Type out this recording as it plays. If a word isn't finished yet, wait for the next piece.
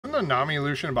a Nami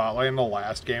Lucian bot lane the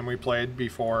last game we played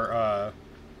before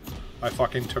I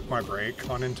fucking took my break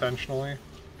unintentionally.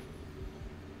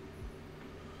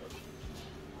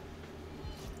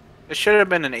 It should have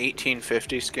been an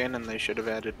 1850 skin, and they should have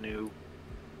added new.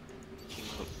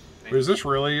 Was this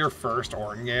really your first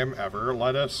Ornn game ever,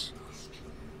 Lettuce?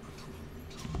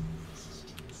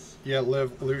 Yeah,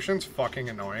 Liv, Lucian's fucking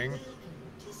annoying.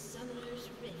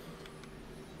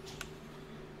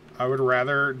 I would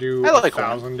rather do like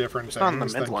 1,000 different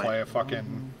things than lane. play a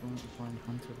fucking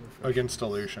against a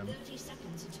Lucian.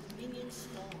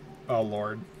 Oh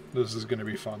lord, this is gonna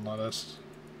be fun, Lettuce.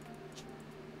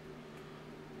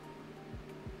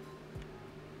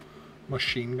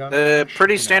 Machine gun. The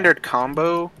pretty standard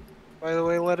combo, by the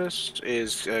way, Lettuce,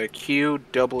 is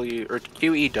QW or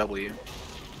QEW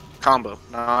combo,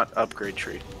 not upgrade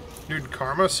tree. Dude,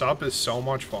 Karma sup is so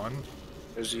much fun.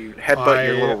 Because you headbutt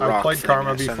your little rock. I've played thing Karma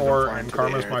and send them before, flying and to the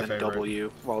Karma's air, my then favorite.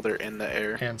 W while they're in the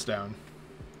air. Hands down.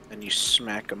 And you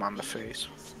smack them on the face.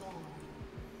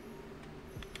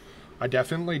 I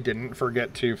definitely didn't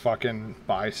forget to fucking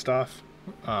buy stuff,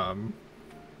 and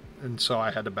so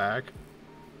I had to back.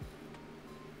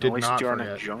 Did At least not you aren't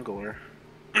forget. a jungler.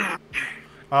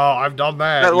 Oh, I've done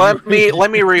that. Let me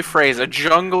rephrase. A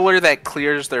jungler that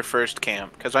clears their first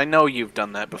camp, because I know you've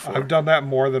done that before. I've done that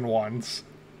more than once.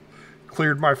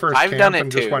 Cleared my first I've camp done it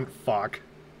and just too. went fuck.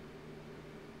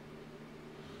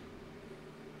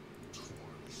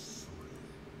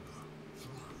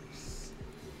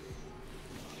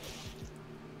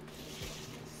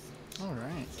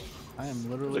 Alright. I am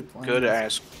literally That was a good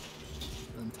ass.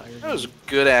 the entire game. That was a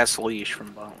good ass leash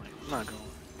from bot lane. I'm not going.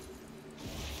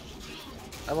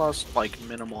 I lost like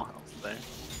minimal health there.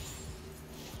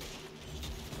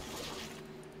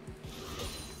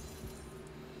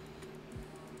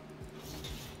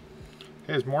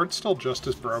 Hey, is Mort still just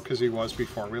as broke as he was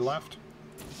before we left?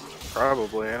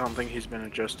 Probably. I don't think he's been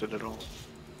adjusted at all.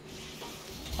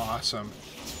 Awesome.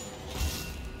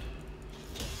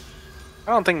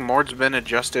 I don't think Mord's been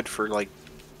adjusted for like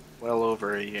well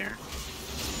over a year.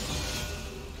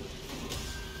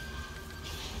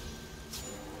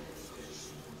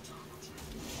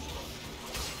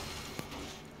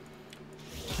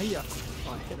 Hiya.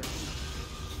 Oh, I hit her.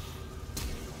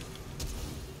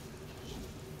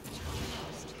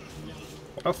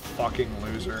 What a fucking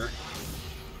loser.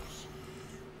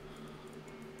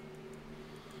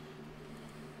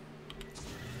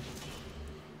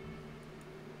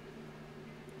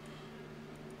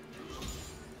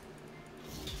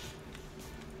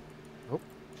 Oh,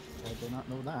 I did not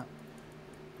know that.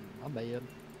 My bad.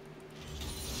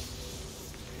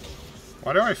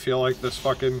 Why do I feel like this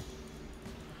fucking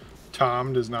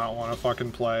Tom does not want to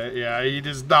fucking play? Yeah, he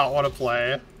does not want to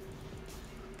play.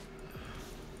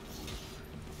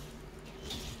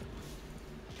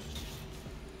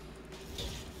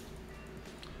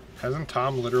 Hasn't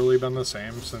Tom literally been the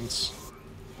same since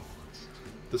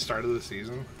the start of the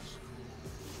season?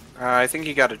 I think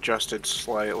he got adjusted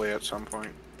slightly at some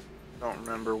point. Don't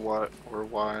remember what or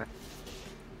why.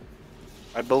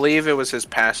 I believe it was his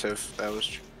passive that was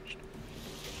changed.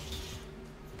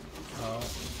 Oh.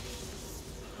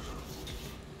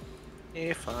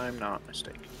 If I'm not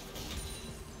mistaken.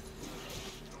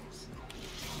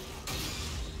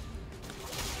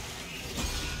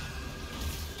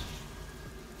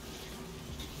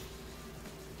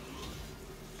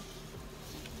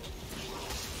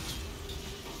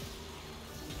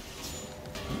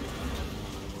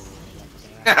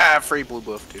 Free blue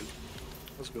buff too.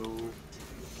 Let's go.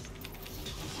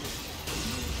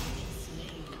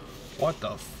 What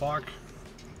the fuck?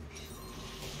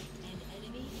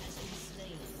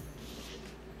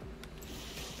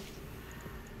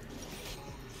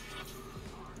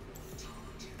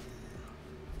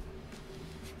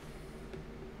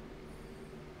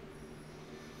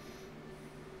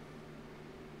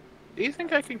 Do you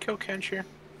think I can kill Kench here?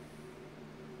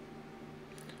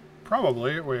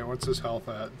 Probably. Wait, what's his health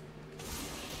at?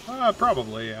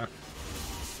 Probably, yeah.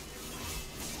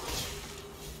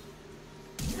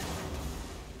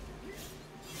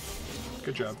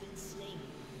 Good job.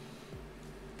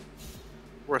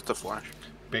 Worth the flash.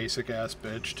 Basic ass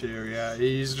bitch, too, yeah.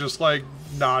 He's just, like,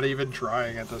 not even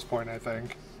trying at this point, I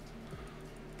think.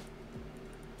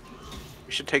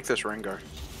 We should take this Rengar.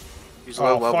 He's Oh,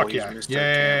 low level. fuck He's yeah. missed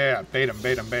Yeah. Bait him,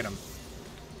 bait him, bait him.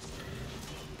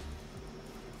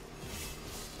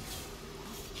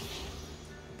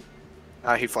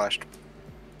 He flashed.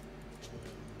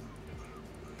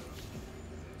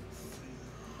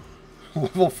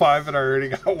 Level 5 and I already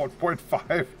got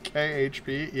 1.5k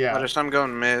HP. Yeah. I'm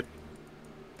going mid.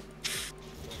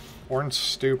 Ornn's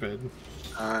stupid.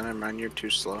 Never mind, you're too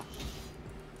slow.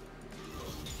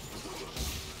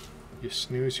 You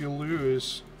snooze, you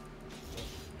lose.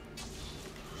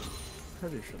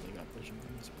 Pretty sure they got vision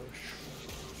on this bush.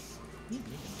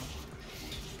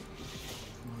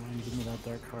 Come on, give me that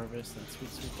dark harvest, that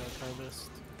sweet, sweet dark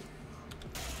harvest.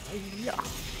 Yeah.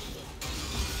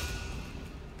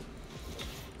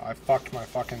 I fucked my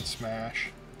fucking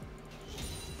smash.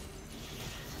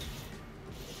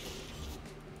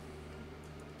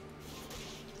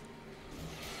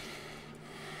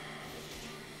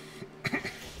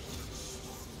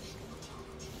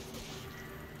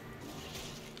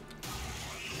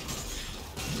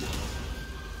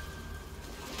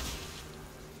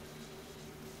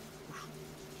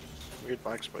 Weird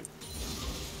black spike.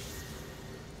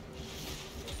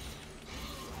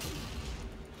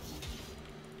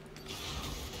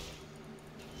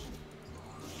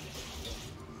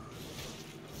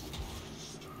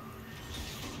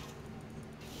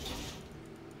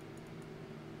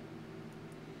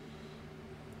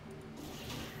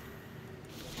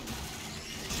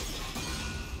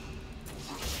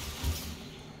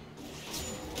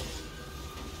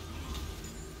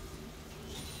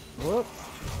 Whoop.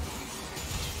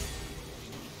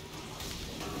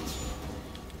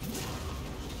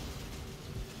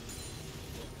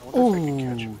 I wonder if I can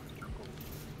catch him.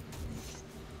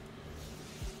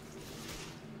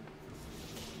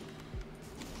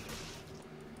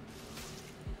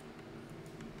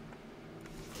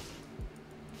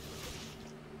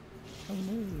 Oh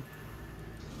no.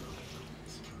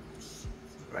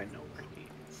 But I know where he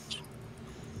is.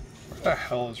 Where the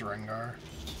hell is Rengar?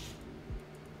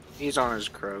 He's on his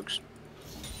Krogs.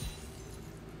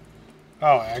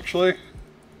 Oh, actually?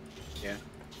 Yeah.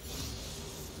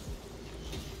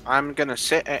 I'm gonna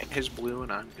sit at his blue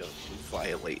and I'm going to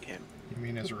violate him. You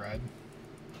mean his red?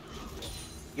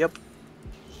 Yep.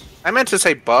 I meant to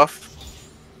say buff,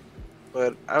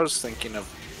 but I was thinking of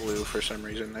blue for some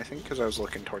reason. I think because I was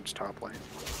looking towards top lane.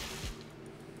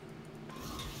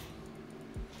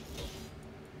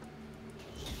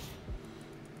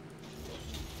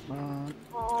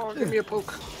 Oh, give me a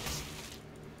poke. An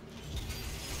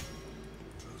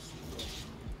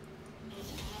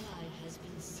ally has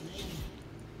been slain.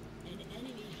 An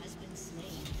enemy has been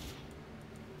slain.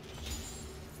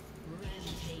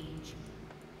 Rampage.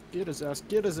 Get his ass,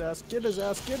 get his ass, get his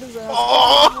ass, get his ass.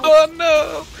 Oh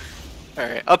no!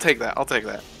 Alright, I'll take that. I'll take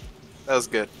that. That was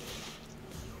good.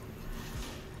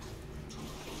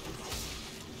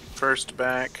 First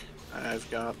back, I've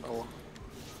got a...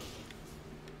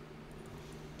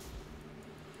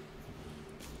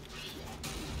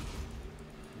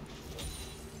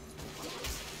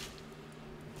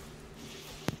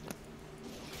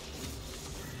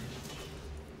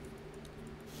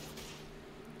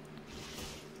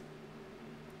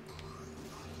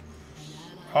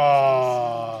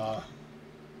 Ah,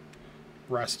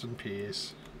 rest in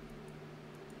peace.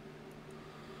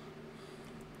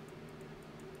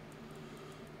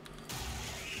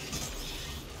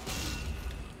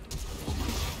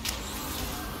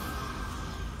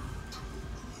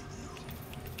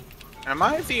 Am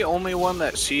I the only one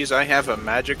that sees I have a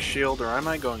magic shield, or am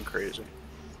I going crazy?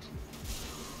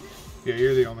 Yeah,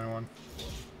 you're the only one.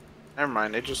 Never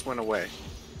mind, it just went away.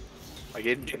 Like,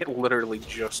 it literally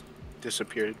just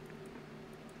disappeared.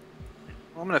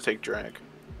 I'm gonna take drag.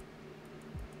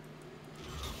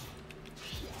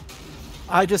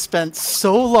 I just spent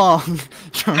so long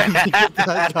trying to get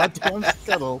that goddamn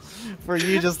scuttle for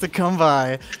you just to come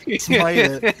by, smite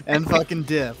it, and fucking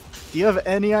dip. Do you have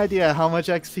any idea how much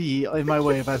XP in my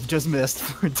wave I've just missed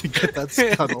to get that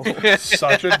scuttle?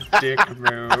 Such a dick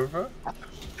move.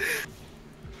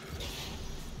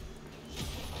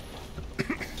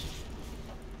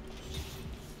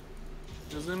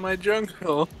 It was in my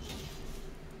jungle.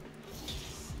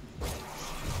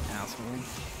 Asshole.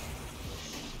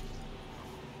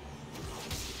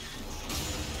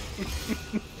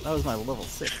 That was my level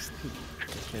 6.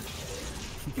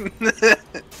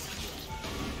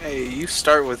 Hey, you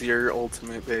start with your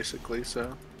ultimate, basically,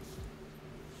 so...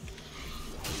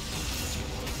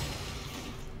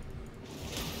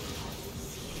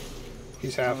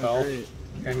 He's half Oh, health great.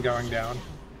 and going down.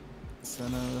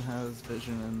 Senna has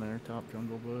vision in their top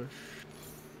jungle bush.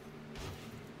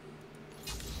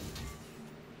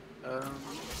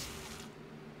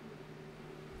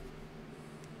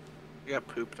 You got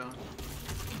pooped on.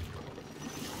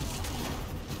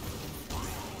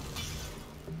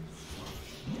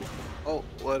 Oh,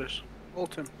 lettuce.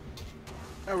 Ult him.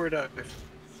 Power dive.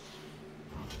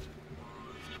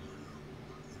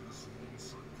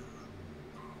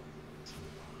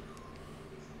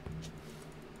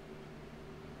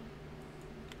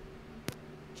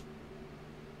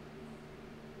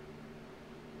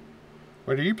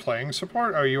 Wait, are you playing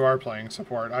support? Oh, you are playing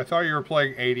support. I thought you were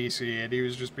playing ADC and he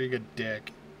was just being a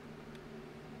dick.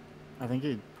 I think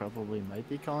he probably might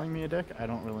be calling me a dick. I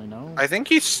don't really know. I think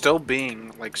he's still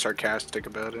being like sarcastic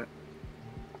about it.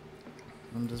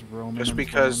 I'm just roaming. Just and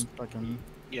because- throwing fucking...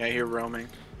 Yeah, you're roaming.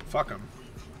 Fuck him.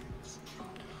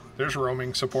 There's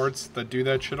roaming supports that do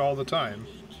that shit all the time.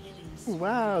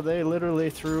 Wow, they literally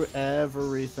threw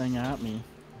everything at me.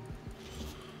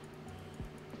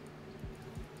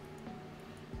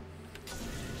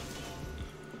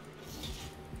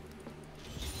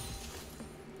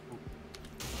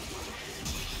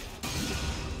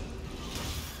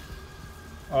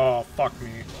 Oh, fuck me.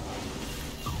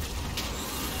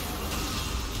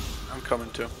 I'm coming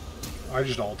too. I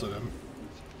just ulted him.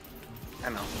 I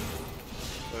know.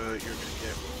 You're gonna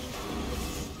get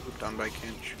pooped on by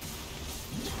Kinch.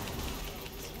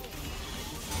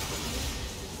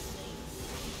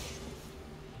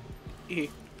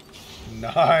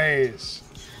 Nice.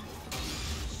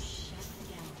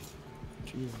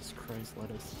 Jesus Christ,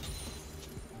 lettuce.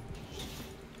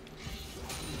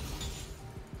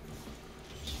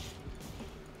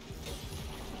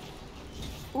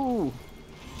 Ooh.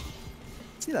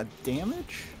 See that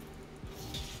damage?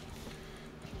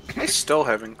 I still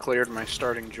haven't cleared my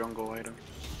starting jungle item.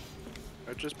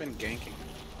 I've just been ganking.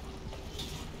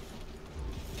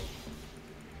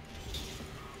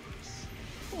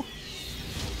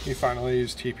 He finally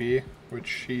used TP, which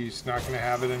he's not going to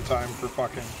have it in time for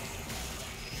fucking...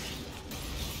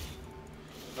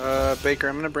 Baker,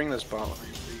 I'm gonna bring this bot lane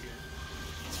for you guys.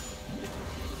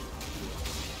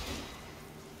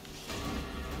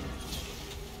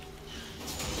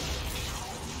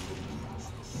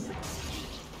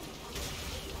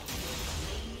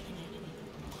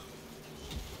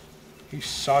 He's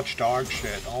such dog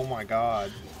shit. Oh my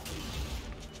god.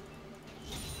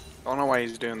 I don't know why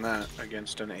he's doing that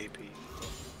against an AP.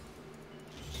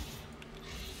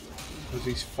 Because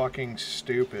he's fucking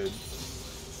stupid.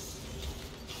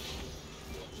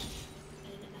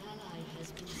 An ally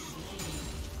has been slain.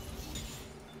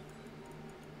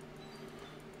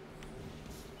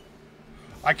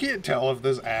 I can't tell if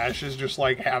this Ashe is just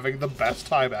like having the best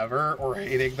time ever or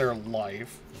hating their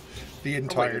life the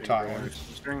entire time.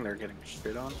 Considering they're getting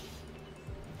shit on.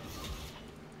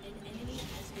 An enemy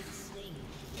has been slain.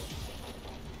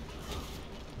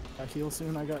 Got heal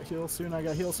soon, I got heal soon, I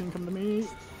got heal soon, come to me.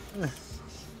 Ugh.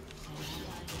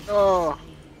 Oh!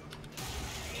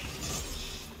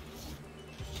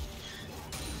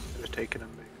 Could have taken him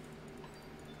big.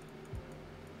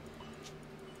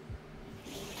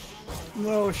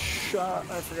 No shot,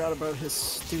 I forgot about his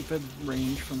stupid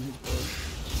range from his bush.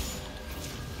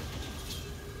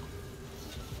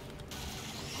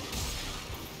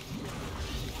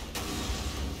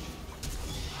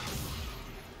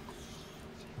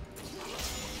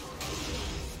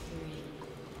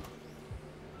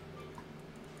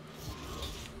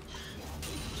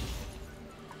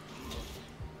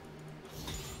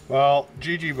 Well,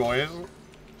 GG boys.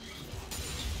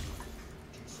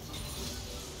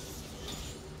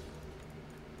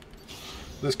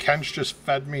 This Kench just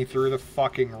fed me through the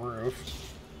fucking roof.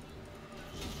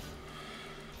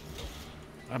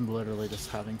 I'm literally just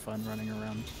having fun running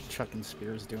around chucking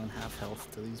spears doing half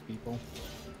health to these people.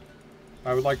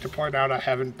 I would like to point out I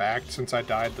haven't backed since I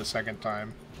died the second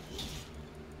time.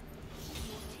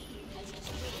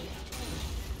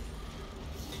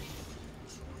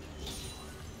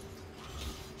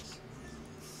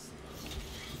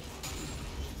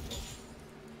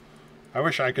 I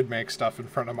wish I could make stuff in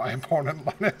front of my opponent,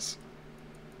 Linus.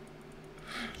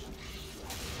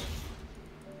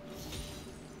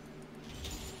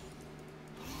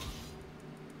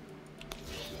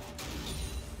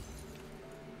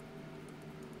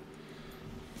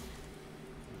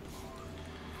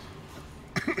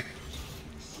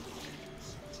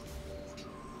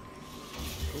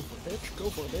 Go for it, bitch, go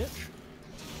for it, bitch.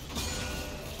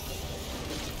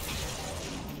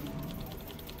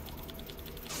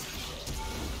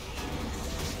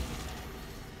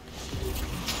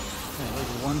 Yeah, like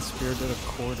one spear did a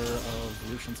quarter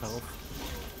of Lucian's health.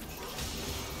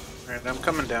 Alright, I'm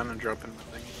coming down and dropping my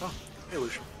thing. Oh, hey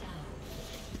Lucian.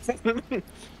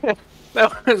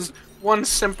 That was one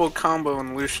simple combo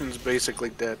and Lucian's basically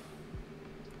dead.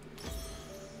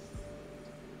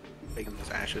 Taking those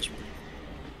ashes.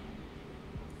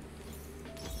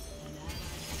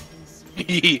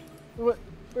 What?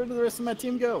 Where did the rest of my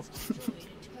team go?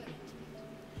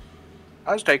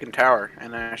 I was taking tower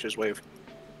and Ashes wave.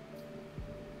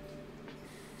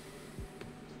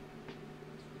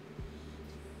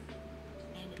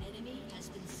 An enemy has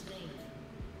been slain.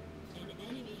 An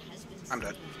enemy has been I'm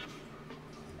dead.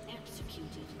 Execute.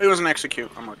 executed. It was an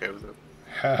execute. I'm okay with it.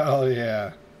 Hell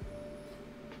yeah.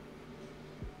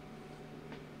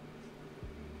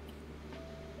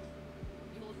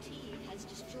 Your team has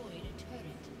destroyed a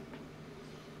turret.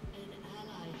 An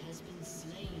ally has been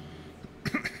slain.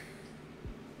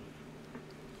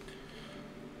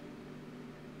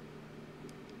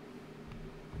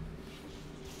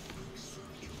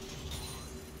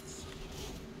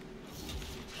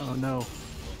 Oh no.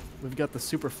 We've got the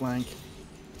super flank.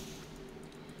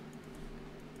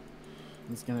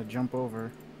 He's gonna jump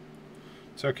over.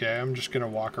 It's okay, I'm just gonna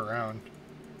walk around.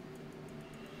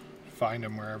 Find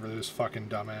him wherever this fucking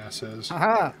dumbass is.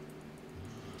 Haha!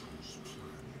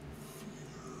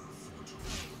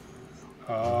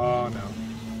 Oh no.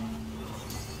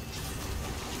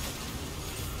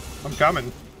 I'm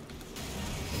coming.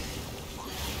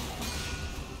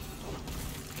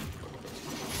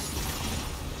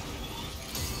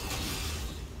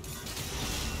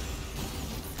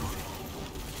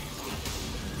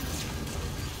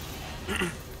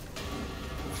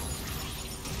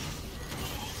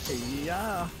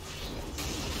 Yeah.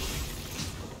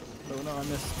 Oh no, I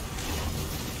missed.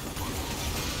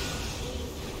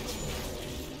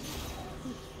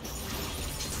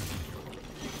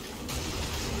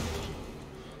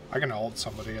 I can ult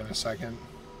somebody in a second.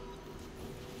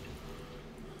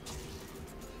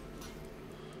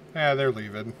 Yeah, they're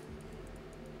leaving.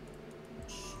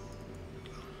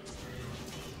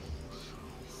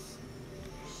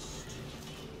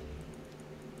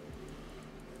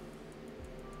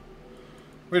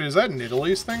 Wait, is that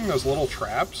Nidalee's thing? Those little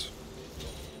traps?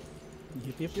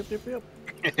 Yep.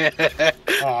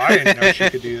 Oh, I didn't know she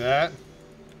could do that.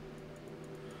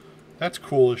 That's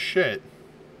cool as shit.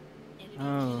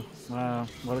 Oh, wow.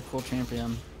 What a cool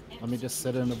champion. Let me just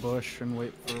sit in the bush and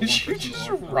wait for one Did you person to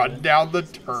just walk by. run down the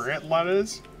turret,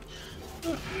 Lettuce?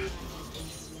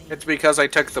 It's because I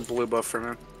took the blue buff from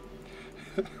him.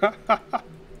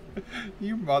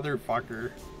 You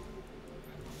motherfucker.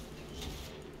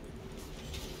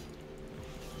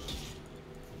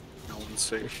 No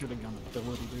one's I safe. should have gone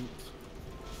ability boots.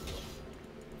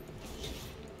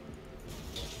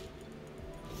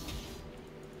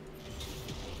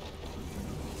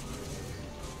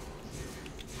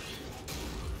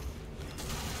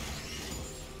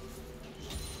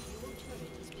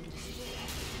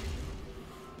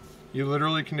 You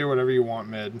literally can do whatever you want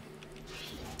mid.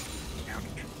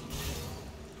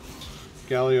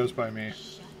 Galio's by me.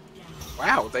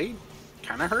 Wow, they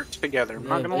kind of hurt together. I'm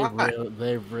not gonna lie.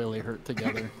 They really hurt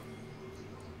together.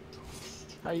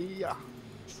 Hiya.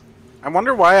 I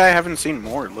wonder why I haven't seen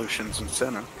more Lucians and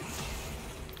Senna.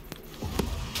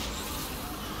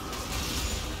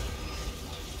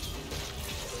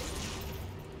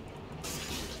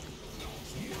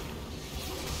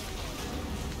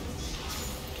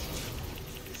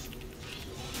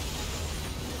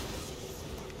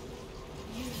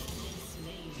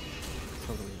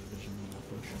 Totally envisioning that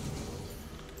bush.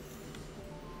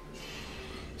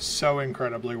 So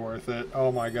incredibly worth it.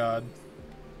 Oh my god.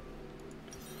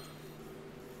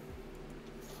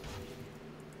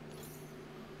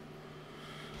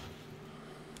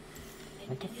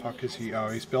 What the fuck is he? Oh,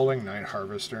 he's building Night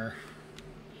Harvester.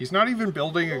 He's not even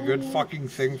building a good fucking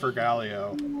thing for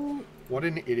Galio. What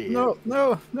an idiot.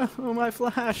 No, my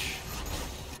flash.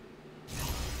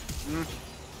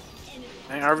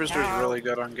 Hey, Harvester's really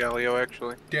good on Galio,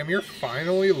 actually. Damn, you're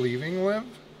finally leaving Liv?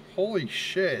 Holy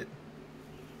shit.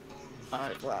 My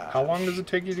flash. How long does it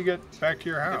take you to get back to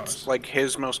your house? It's like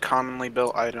his most commonly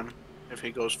built item if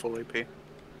he goes full AP.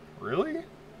 Really?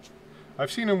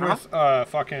 I've seen him with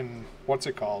fucking what's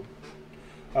it called?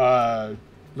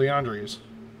 Leandries,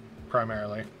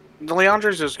 primarily. The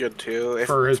Leandre's is good too. If,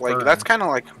 For his like burn. that's kind of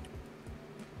like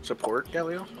support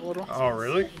Galio a little. Oh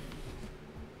really?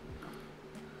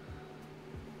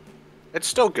 It's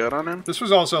still good on him. This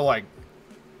was also like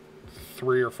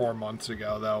 3 or 4 months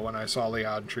ago though when I saw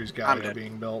Leandries I'm Galio dead.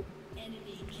 being built. Enemy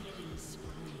killing spree.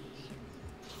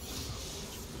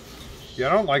 Yeah,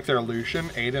 I don't like their Lucian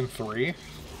 8 and 3.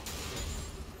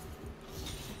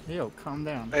 Yo, calm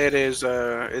down. It is.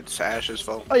 It's Ash's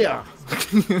fault. Oh yeah.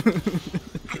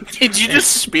 Did you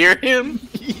just spear him?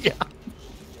 Yeah.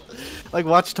 Like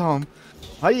watch Tom.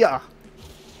 Hiya.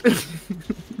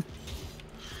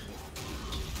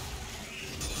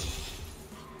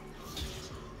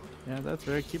 Yeah, that's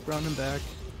right. Keep running back.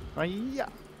 Hiya.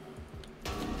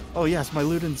 Oh yes, my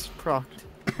Luden's procced.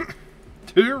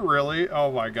 Did it really?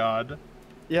 Oh my god.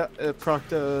 Yeah, it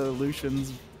procced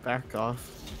Lucian's back off.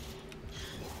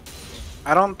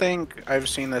 I don't think I've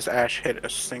seen this Ash hit a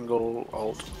single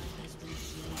ult.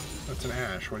 That's an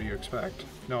Ash. What do you expect?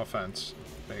 No offense,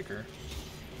 Baker.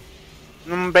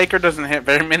 Baker doesn't hit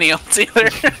very many ults either.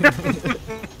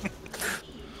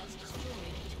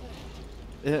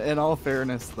 In all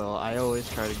fairness, though, I always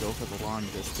try to go for the long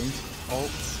distance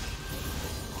ults.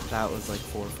 That was like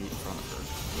 4 feet in front of her.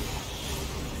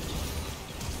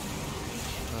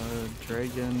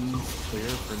 Dragon clear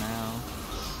for now.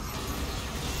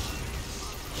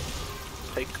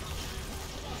 Take.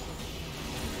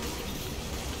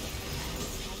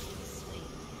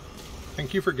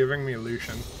 Thank you for giving me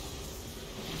Lucian.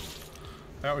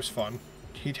 That was fun.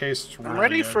 He tastes really I'm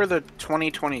ready good. for the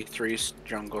 2023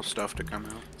 jungle stuff to come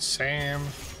out. Same.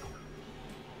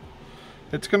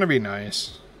 It's gonna be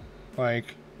nice.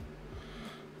 Like,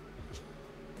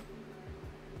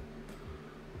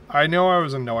 I know I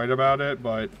was annoyed about it,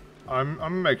 but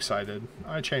I'm excited.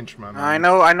 I changed my mind.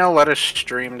 I know. Lettuce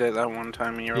streamed it that one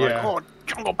time, and you were Yeah. like, "Oh,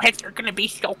 jungle pets are gonna be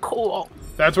so cool."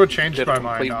 That's what changed Did a my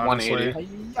mind, complete honestly.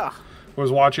 180. Yeah. Was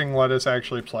watching Lettuce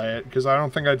actually play it, because I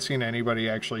don't think I'd seen anybody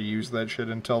actually use that shit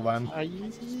until then.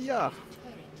 Yeah.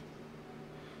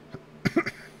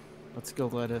 Let's go,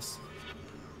 lettuce.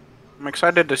 I'm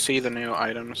excited to see the new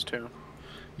items too.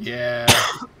 Yeah.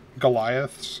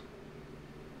 Goliaths.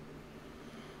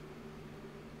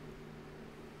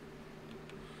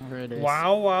 There it is.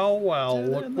 Wow, wow, wow. Get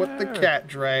Look in what the there. cat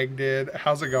drag did.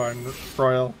 How's it going,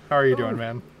 Royal? How are you doing,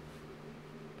 man?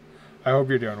 I hope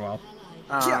you're doing well.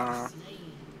 Oh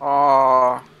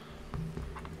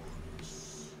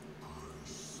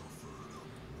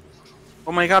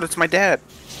my God, it's my dad.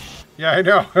 Yeah, I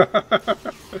know.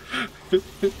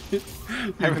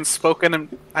 I haven't spoken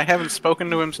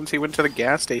to him since he went to the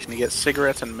gas station to get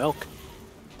cigarettes and milk.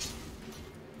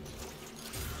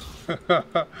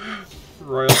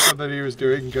 Royal said that he was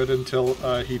doing good until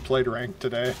he played ranked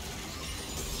today.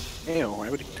 Ew, why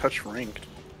would he touch ranked?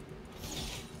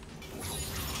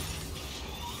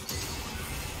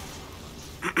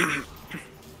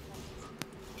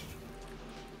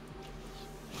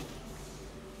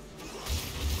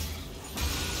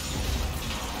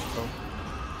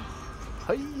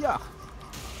 Hiya!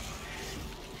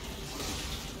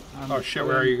 Oh shit,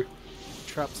 where are you?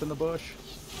 Traps in the bush.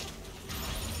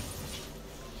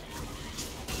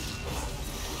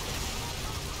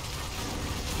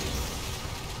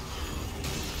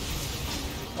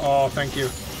 Oh, thank you.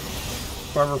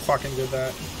 Whoever fucking did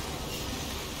that.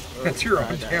 It's your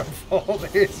own damn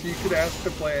fault. Ace. You could ask to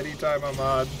play anytime I'm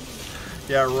on.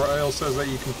 Yeah, Royal says that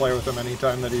you can play with him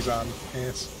anytime that he's on.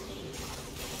 Ace.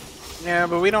 Yeah,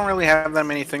 but we don't really have that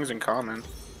many things in common,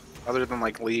 other than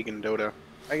like League and Dota.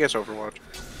 I guess Overwatch.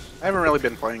 I haven't really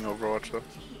been playing Overwatch though.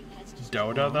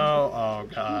 Dota though? Oh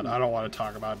god, I don't want to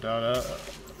talk about Dota.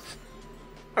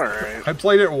 Alright. I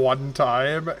played it one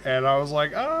time and I was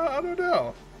like, I don't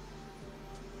know.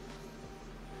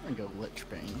 I'm gonna go Lich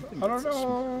Bane. I don't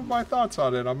know my thoughts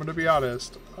on it, I'm gonna be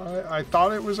honest. I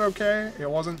thought it was okay, it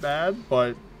wasn't bad,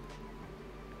 but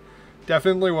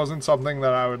definitely wasn't something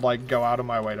that I would like go out of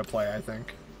my way to play, I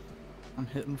think. I'm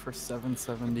hitting for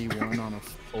 771 on a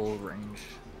full range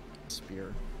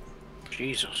spear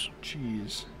Jesus.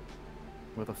 Jeez.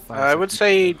 with a 5. I would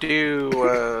say do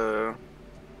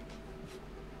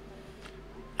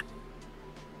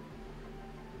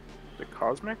the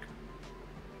Cosmic?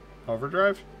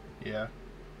 Overdrive? Yeah.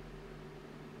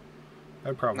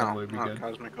 That'd No, probably be not good.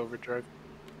 Cosmic Overdrive.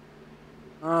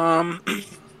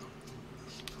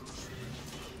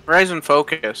 Horizon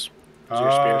Focus. Is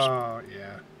your spears Oh,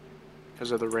 yeah.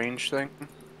 because of the range thing.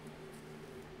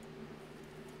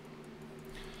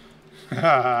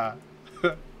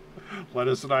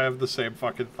 Lettuce and I have the same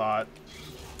fucking thought.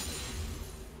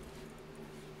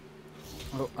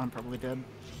 Oh, I'm probably dead.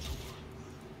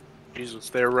 Jesus,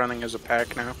 they're running as a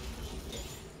pack now.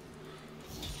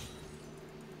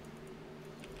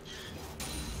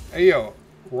 Hey yo,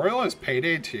 Royal has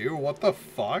Payday 2? What the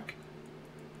fuck?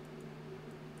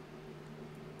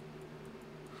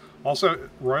 Also,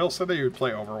 Royal said that he would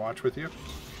play Overwatch with you.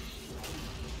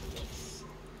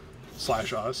 /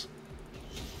 us.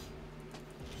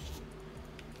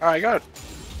 Oh, I got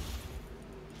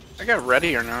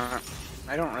ready or not.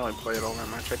 I don't really play it all that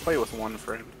much. I play with one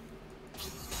friend.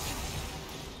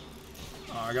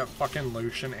 I got fucking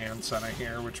Lucian and Senna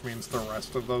here, which means the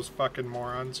rest of those fucking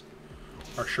morons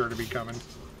are sure to be coming.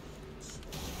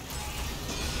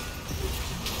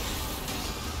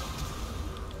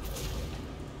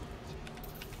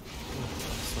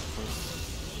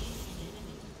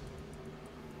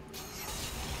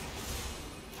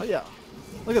 Oh yeah,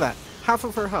 look at that. Half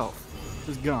of her health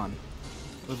is gone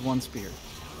with one spear.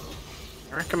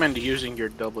 I recommend using your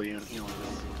W and healing.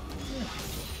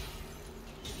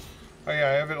 Oh yeah,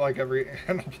 I have it like every.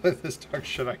 And I'll play this dog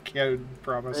shit. I can't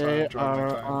promise I'll They enjoy my are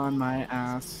time. on my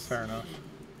ass. Fair enough.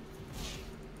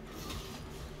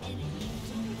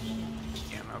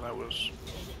 Yeah, no, that was.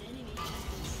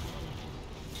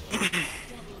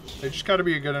 They just got to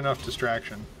be a good enough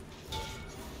distraction.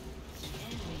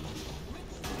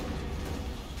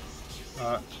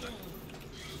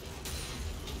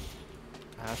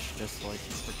 Ash just like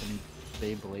freaking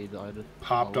Beyblade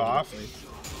Popped off.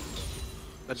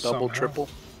 A double, Somehow. triple.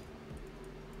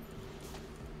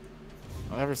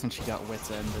 Well, ever since she got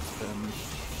Wit's End, it's been.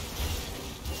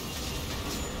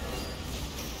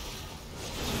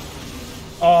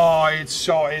 Oh, it's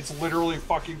literally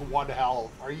fucking one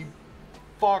health. Are you?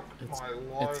 Fuck It's, my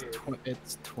life.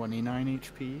 it's 29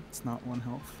 HP. It's not 1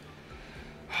 health.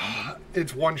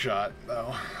 It's one shot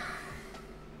though.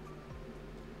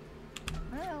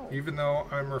 Even though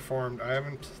I'm reformed, I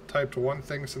haven't typed one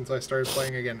thing since I started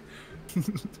playing again.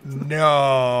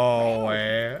 No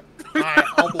way.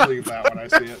 I'll believe that when I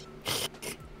see it.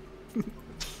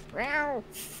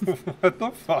 What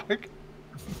the fuck?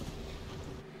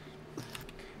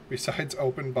 Besides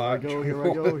open bot. Here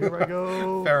I go, here I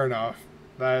go. Fair enough.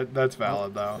 That's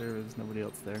valid though. There is nobody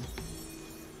else there.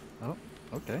 Oh,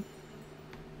 okay.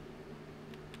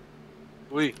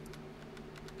 We.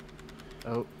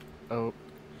 Oh. Oh,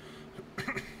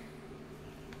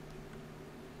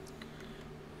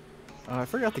 I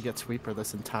forgot to get Sweeper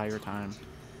this entire time.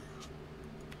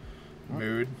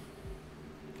 Mood.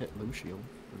 Hit Lucio.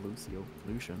 Or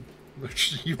Lucian.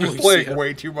 You've been playing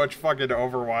way too much fucking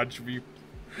Overwatch if you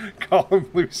call him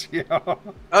Lucio.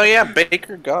 Oh yeah,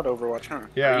 Baker got Overwatch, huh?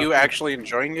 Yeah. Are you actually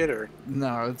enjoying it, or?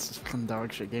 No, it's just a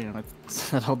dog shit game. I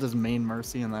set all this main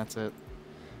Mercy and that's it.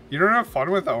 You don't have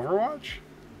fun with Overwatch?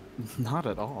 Not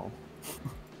at all.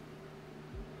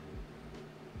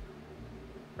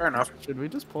 Fair enough. Should we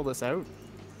just pull this out?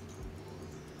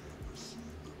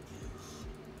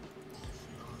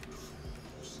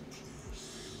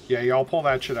 Yeah, y'all pull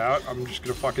that shit out. I'm just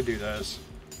gonna fucking do this.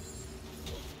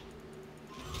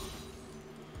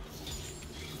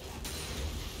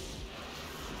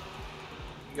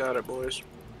 You got it, boys.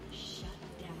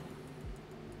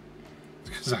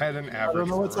 Because I had an average. I don't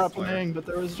know what's forward player. happening, but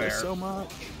there was Fair. just so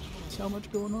much. So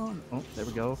much going on. Oh, there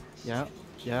we go. Yeah,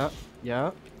 yeah,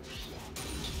 yeah.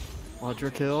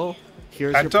 Quadra kill.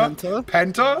 Here's your Penta?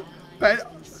 Penta. Penta?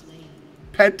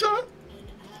 Penta?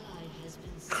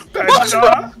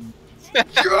 Penta?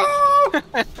 Go!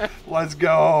 Let's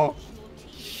go.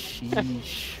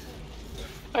 Sheesh.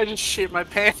 I just shit my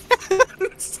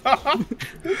pants.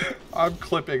 I'm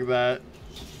clipping that.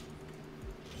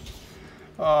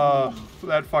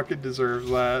 That fucking deserves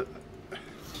that.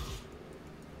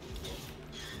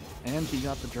 And he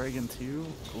got the dragon too.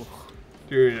 Oof.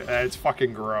 Dude, it's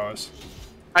fucking gross.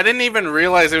 I didn't even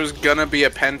realize it was gonna be a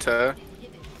Penta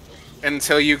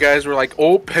until you guys were like,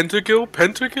 "Oh, Pentakill,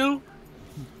 Pentakill."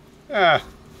 Yeah,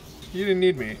 you didn't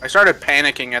need me. I started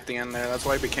panicking at the end there. That's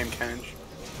why I became Kenj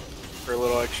for a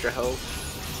little extra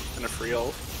health and a free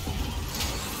ult.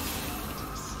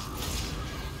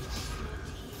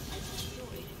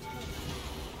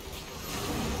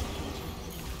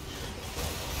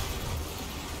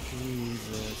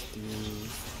 Jesus, dude.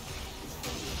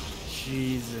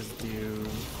 Jesus, dude.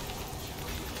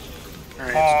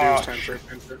 Alright, Oh, it's Dude's turn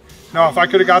for Penta. No, if I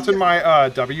could have gotten my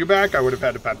W back, I would have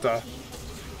had a Penta.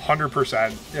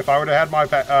 100%. If I would have had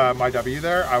my my W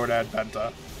there, I would have had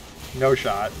Penta. No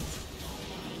shot.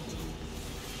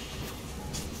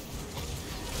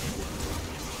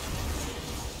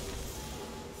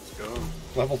 Let's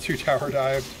go. Level 2 tower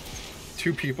dive.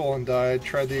 2 people and died.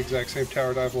 Tried the exact same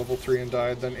tower dive, level 3 and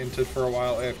died. Then inted for a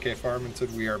while, AFK farm, and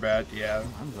said we are bad. Yeah,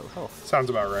 I'm low health. sounds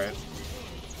about right.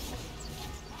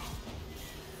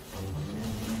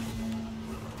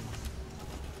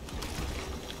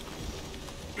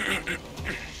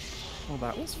 Well,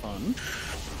 that was fun.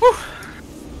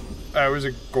 That was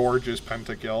a gorgeous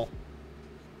pentakill.